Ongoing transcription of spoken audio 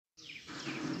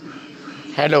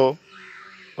Hello,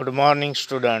 good morning,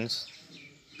 students.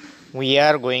 We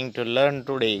are going to learn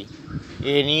today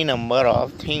any number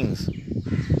of things.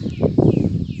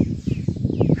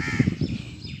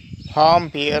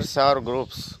 Form pairs or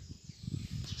groups.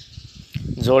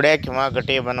 जोड्या किंवा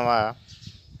गटे बनवा.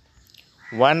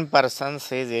 One person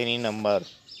says any number.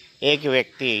 एक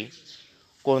व्यक्ती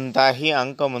कोणताही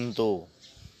अंक म्हणतो.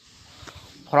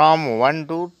 From 1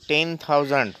 to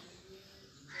 10,000.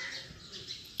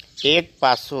 1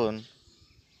 पासून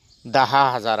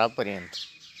 10,000 पर्यंत.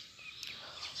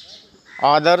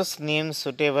 Others name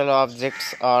suitable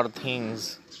objects or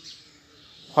things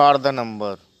for the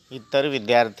number. इतर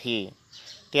विद्यार्थी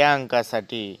त्या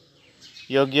अंकासाठी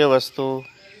योग्य वस्तू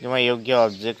किंवा योग्य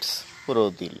objects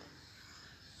पुरवतील.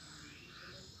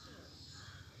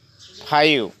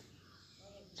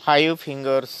 5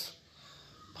 fingers,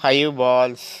 5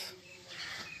 balls.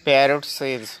 Parrot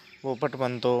says, पोपट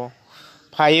म्हणतो,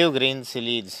 5 green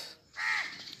chilies.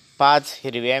 5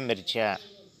 हिरव्या मिरच्या.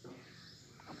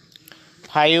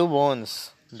 5 bones.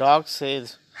 Dog says,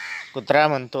 कुत्रा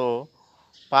म्हणतो,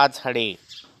 5 हाडे.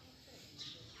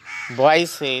 Boy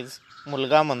says,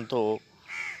 मुलगा म्हणतो,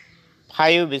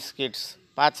 5 biscuits.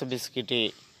 5 बिस्किटे.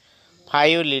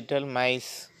 5 little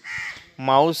mice.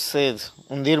 Mouse says,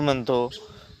 उंदीर म्हणतो,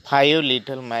 5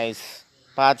 little mice.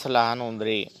 5 लहान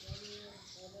उंदरे.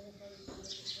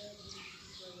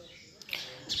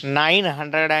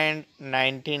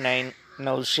 999.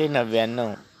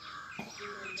 999.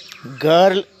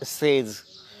 गर्ल सेज,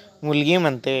 मुलगी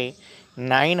म्हणते,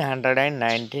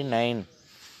 999.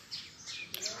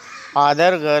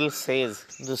 अदर गर्ल सेज,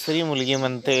 दुसरी मुलगी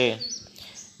म्हणते,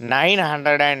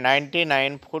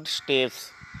 999 फुटस्टेप्स.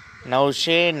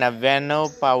 999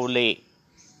 पावले.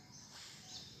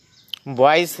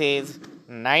 Boy says,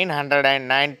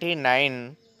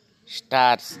 999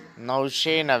 stars.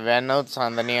 999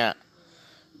 चांदण्या.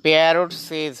 Parrot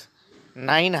says,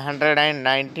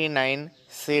 999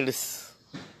 seeds.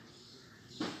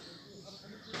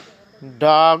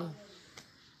 Dog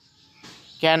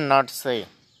cannot say.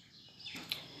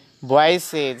 Boy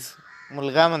says,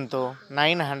 मुलगा म्हणतो,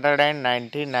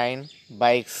 999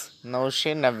 bikes.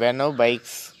 999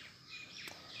 bikes.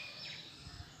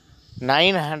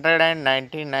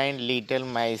 999 little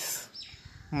mice.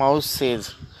 Mouse says,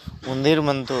 उंदीर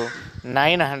म्हणतो,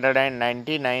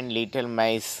 999 little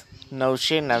mice.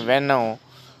 999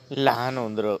 लहान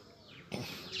उंदर.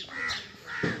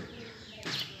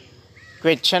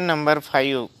 Question number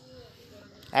 5.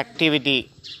 Activity.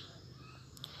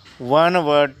 One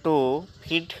word to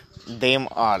fit them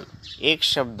all. एक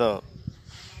शब्द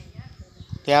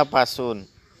त्यापासून.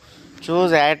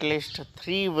 Choose at least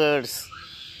 3 words.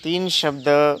 3 शब्द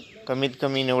कमीत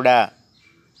कमी निवडा.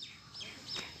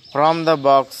 From the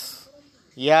box.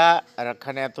 या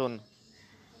रखान्यातून.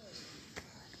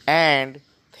 And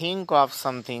think of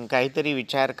something. काहीतरी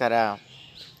विचार करा.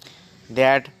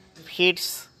 That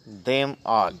fits them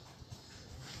all.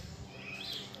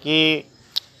 की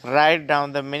write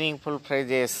down the meaningful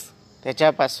phrases.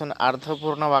 त्याच्यापासून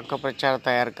अर्थपूर्ण वाक्यप्रचार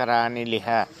तयार करा आणि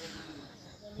लिहा.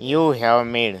 You have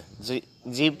made.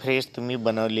 G phrase तुम्ही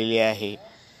बनवलेली आहे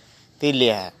ती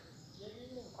लिहा.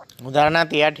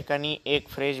 उदाहरणार्थ या ठिकाणी एक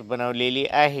फ्रेज बनवलेली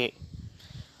आहे.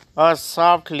 A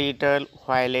soft little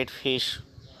violet fish.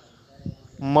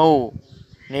 मऊ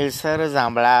निळसर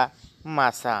जांभळा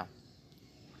मासा.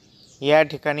 या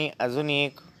ठिकाणी अजून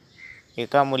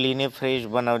एका मुलीने फ्रेज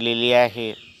बनवलेली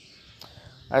आहे.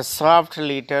 A soft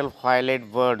little violet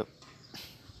bird.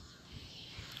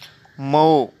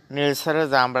 मऊ निळसर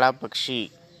जांभळा पक्षी.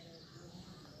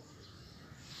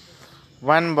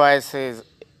 One boy says,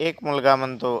 एक मुलगा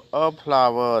म्हणतो, a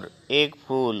flower. एक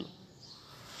फूल.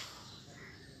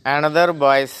 Another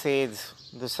boy says,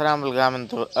 दुसरा मुलगा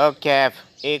म्हणतो, a cap.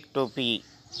 एक टोपी.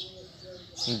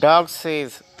 Dog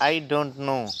says, I don't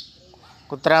know.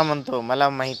 कुत्रा म्हणतो, मला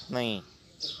माहित नाही.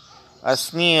 A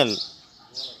snail.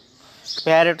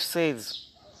 Parrot says,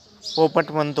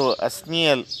 पोपट म्हणतो, a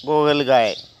snail.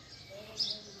 गोगलगाय.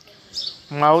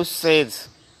 Mouse says,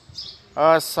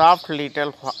 a soft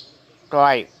little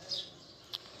toy.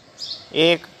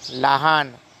 एक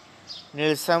लहान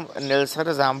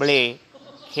निळसर जांभळे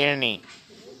खेळणे.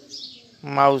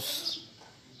 Mouse.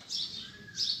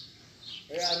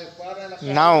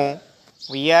 Now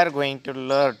we are going to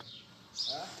learn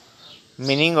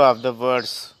meaning of the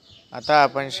words. आता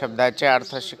आपण शब्दाचे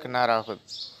अर्थ शिकणार आहोत.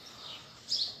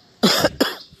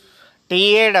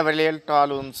 TALL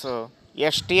टॉल उंच.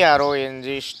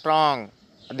 STRONG स्ट्रॉंग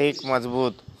अधिक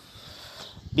मजबूत.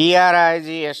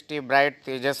 BRIGST ब्राईट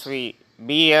तेजस्वी.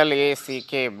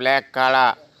 BLACK ब्लॅक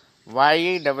काळा.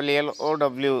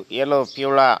 YWLOW येलो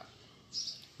पिवळा.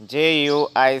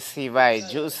 JUICY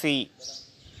ज्युसी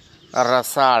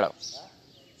रसाळ.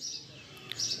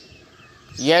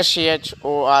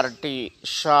 SHORT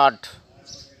short.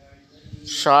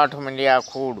 शॉर्ट म्हणजे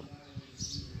आखूड.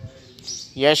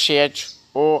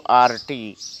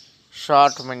 SHORT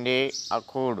शॉर्ट म्हणजे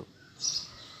आखूड.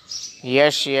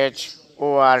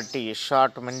 SHORT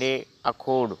शॉर्ट म्हणजे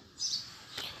आखूड.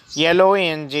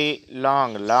 LONG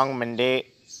long. लॉंग म्हणजे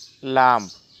लांब.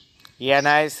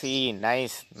 NICE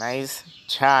nice. नाईस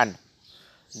छान.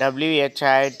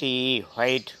 WHITE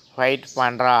white. व्हाईट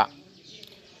पांढरा.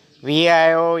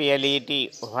 VIOLET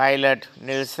व्हायलट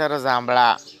निळसर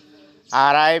जांभळा.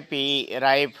 RIPE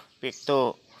राईप पिकतो.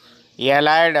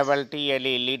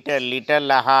 LITTLE little. लिटल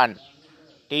लहान.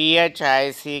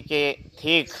 THICK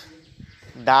थिक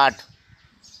दाट.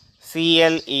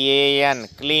 CLEAN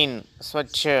क्लीन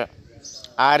स्वच्छ.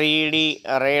 RED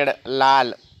रेड लाल.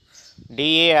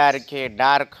 DARK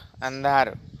डार्क अंधार.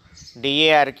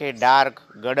 DARK डार्क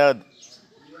गडद.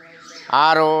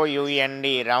 ROUND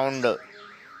राऊंड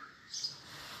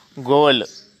गोल.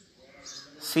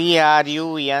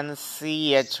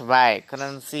 CRUNCHY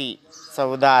क्रन्सी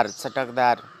चवदार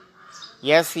चटकदार.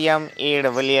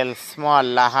 SMALL स्मॉल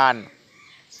लहान.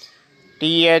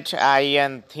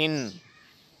 THIN thin.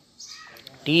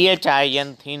 THIN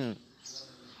thin.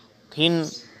 Thin.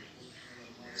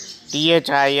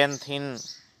 THIN thin.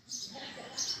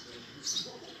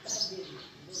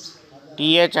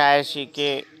 THICK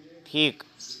thick.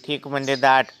 Thick म्हणजे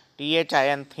दाट.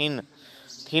 THIN thin.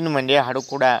 थिन म्हणजे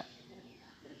हाडकुडा.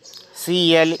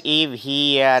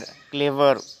 CLEVER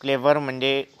clever. क्लेवर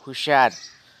म्हणजे हुशार.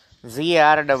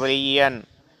 GREEN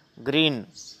green.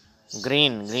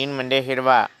 ग्रीन. ग्रीन म्हणजे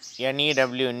हिरवा.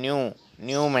 NEW new.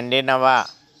 न्यू म्हणजे नवा.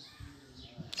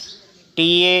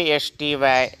 TASTY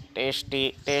tasty.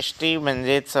 टेस्टी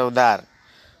म्हणजे चवदार.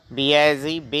 BIG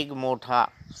बिग मोठा.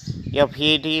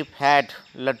 FAT फॅट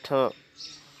लठ्ठ.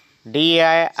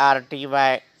 DIRTY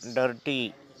dirty.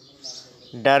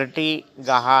 डर्टी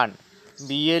गहाण.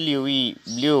 BLUE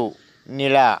ब्ल्यू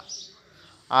निळा.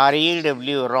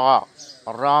 REW raw.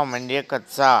 रॉ म्हणजे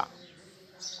कच्चा.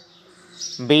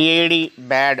 BAD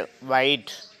बॅड वाईट.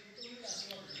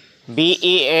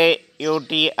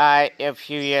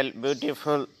 BEAUTIFUL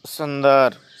ब्युटिफुल सुंदर.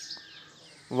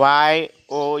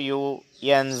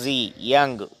 YOUNG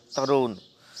यंग तरुण.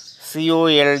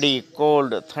 COLD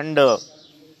कोल्ड थंड.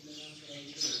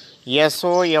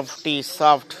 SOFT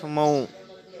सॉफ्ट मऊ.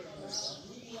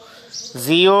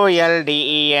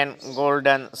 GOLDEN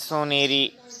गोल्डन सोनेरी.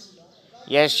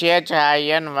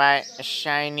 SHINY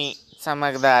शायनी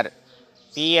चमकदार.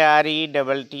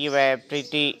 PRETTY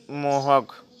प्रिटी मोहक.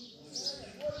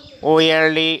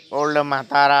 OLD ओल्ड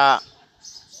म्हातारा.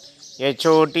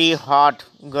 HOT हॉट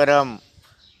गरम.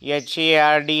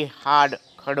 HARD hard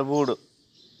खडबूड.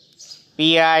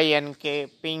 PINK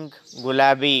पिंक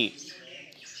गुलाबी.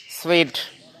 स्वीट.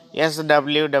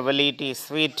 SWEET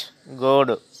स्वीट गोड.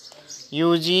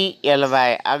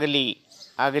 UGLY अगली.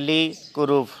 अगली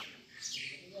कुरूप.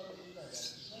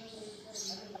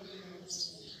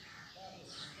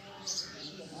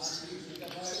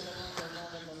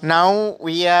 Now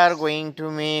we are going to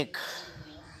make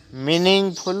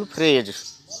meaningful phrase.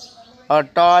 A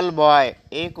tall boy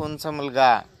एक उंच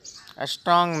मुलगा. A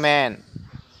strong man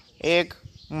एक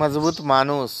मजबूत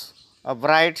माणूस. A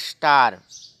bright star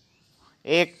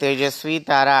एक तेजस्वी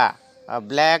तारा. A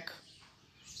black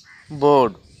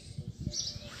board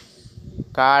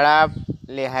काळा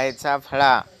लिहायचा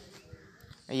फळा.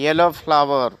 Yellow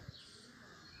flower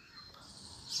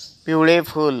पिवळे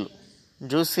फूल.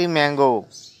 Juicy mango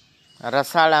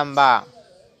रसाळ आंबा.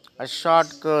 A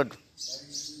shortcut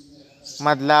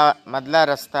मधला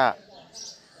रस्ता.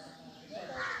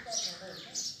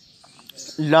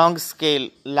 Long scale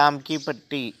लांबकी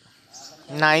पट्टी.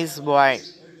 Nice boy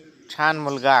छान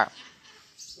मुलगा.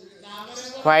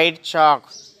 White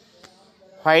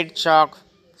chalk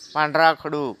पांढरा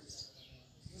खडू.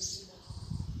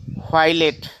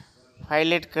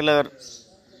 Violet कलर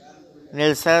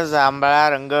निळसर जांभळा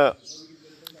रंग.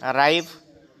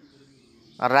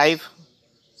 Ripe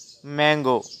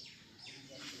mango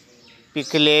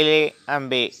पिकलेले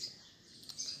आंबे.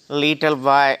 Little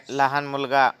boy लहान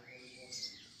मुलगा.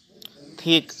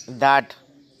 Thick दाट.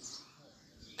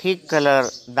 Thick कलर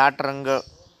दाट रंग.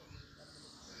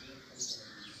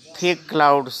 Thick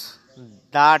clouds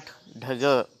दाट ढग.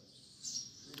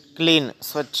 Clean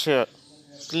स्वच्छ.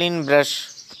 Clean brush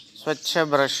स्वच्छ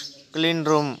ब्रश. Clean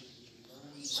room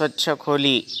स्वच्छ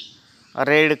खोली.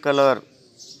 Red कलर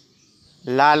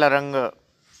लाल रंग.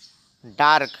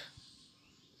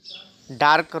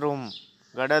 डार्क रूम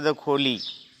गडद खोली.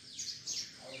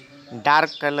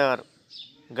 Dark कलर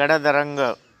गडद रंग,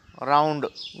 राउंड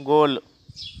गोल,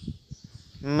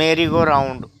 मेरी गो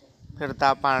राउंड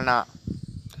फिरता पाळणा,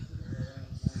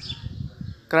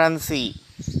 क्रंची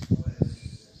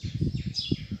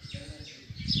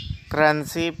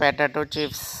क्रंची पॅटॅटो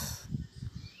चिप्स,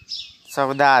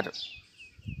 चवदार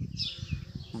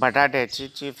बटाट्याची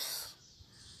चिप्स,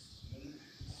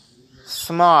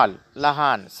 स्मॉल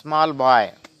लहान, स्मॉल बॉय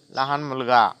लहान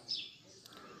मुलगा,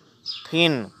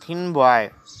 थिन बॉय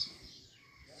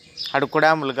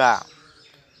हडकुडा मुलगा,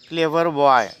 क्लेवर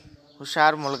बॉय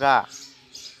हुशार मुलगा,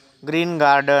 ग्रीन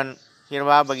गार्डन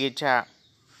हिरवा बगीचा,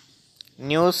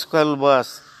 न्यू स्कूल बस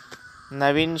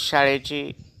नवीन शाळेची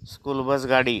स्कूल बस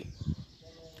गाडी,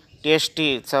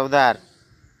 टेस्टी चवदार,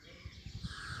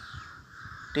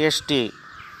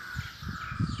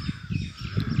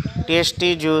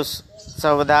 टेस्टी ज्यूस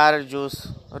चवदार ज्यूस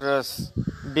रस,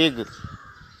 बिग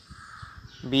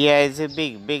BIG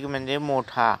बिग म्हणजे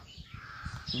मोठा,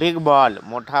 बिग बॉल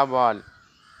मोठा बॉल,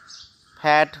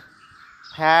 फॅट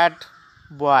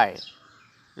बॉय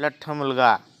लठ्ठ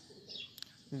मुलगा,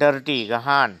 डर्टी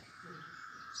घाण,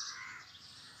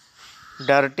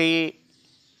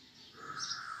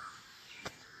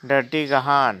 डर्टी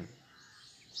घाण,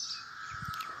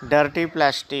 डर्टी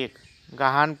प्लास्टिक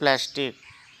घाण प्लास्टिक,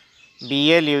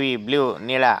 BLUE ब्ल्यू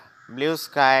निळा, ब्ल्यू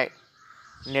स्काय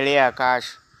निळे आकाश,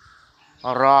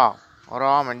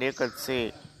 रॉ म्हणजे कच्चे,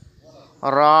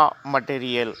 रॉ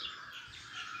मटेरियल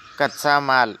कच्चा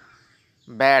माल,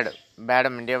 बॅड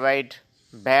म्हणजे वाईट,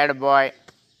 बॅड बॉय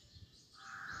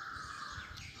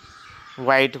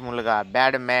वाईट मुलगा,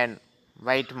 बॅड मॅन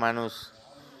वाईट माणूस,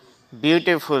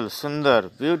 ब्युटिफुल सुंदर,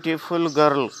 ब्युटिफुल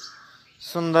गर्ल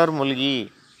सुंदर मुलगी,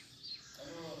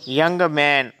 यंग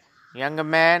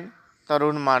मॅन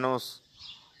तरुण माणूस,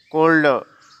 कोल्ड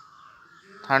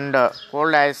थंड,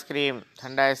 कोल्ड आईस्क्रीम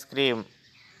थंड आईस्क्रीम,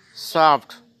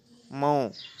 सॉफ्ट मऊ,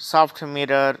 सॉफ्ट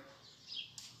मिरर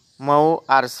मऊ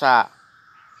आरसा,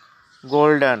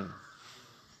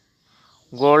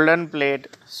 गोल्डन प्लेट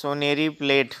सोनेरी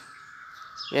प्लेट,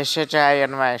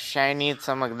 SHINY शायनी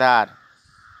चमकदार,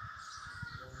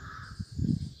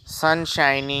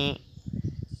 सनशायनी,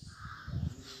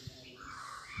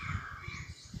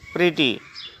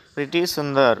 प्रिटी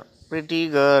सुंदर, प्रिटी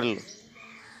गर्ल,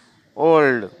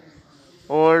 ओल्ड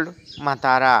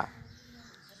म्हातारा,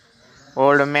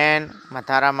 ओल्ड मॅन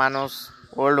म्हातारा माणूस,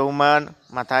 ओल्ड वुमन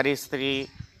म्हातारी स्त्री,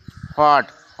 हॉट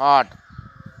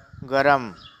गरम,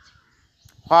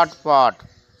 हॉट पॉट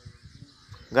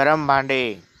गरम भांडे,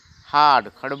 हार्ड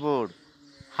खडबूड,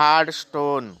 हार्ड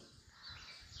स्टोन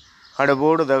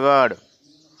खडबूड दगड,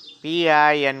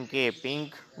 PINK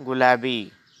पिंक गुलाबी,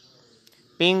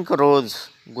 पिंक रोज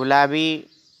गुलाबी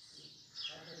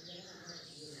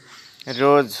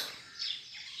रोज,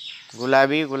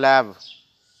 गुलाबी गुलाब,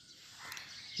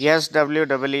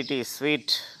 SWEET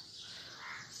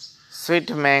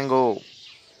स्वीट मँगो,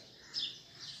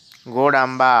 गोड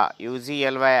आंबा,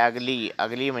 UGLY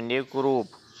अगली म्हणजे कुरूप,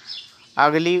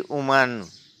 अगली वुमन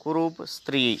कुरूप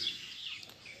स्त्री.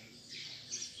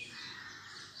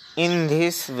 In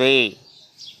this way,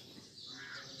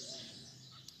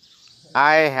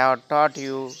 I have taught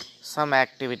you some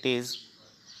activities.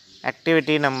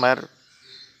 Activity number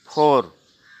 4.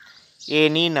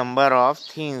 Any number of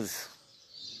things.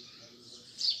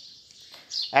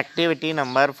 Activity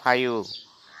number 5.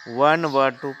 One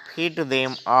word to fit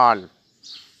them all.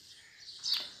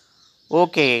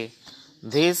 Okay,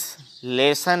 this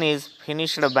lesson is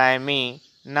finished by me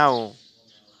now.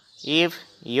 If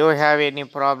you have any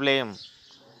problem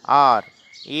or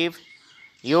if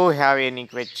you have any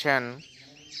question,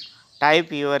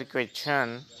 type your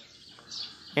question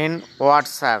in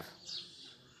WhatsApp.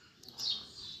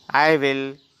 I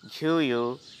will give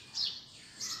you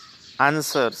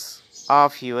answers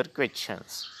of your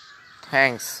questions.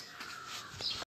 Thanks.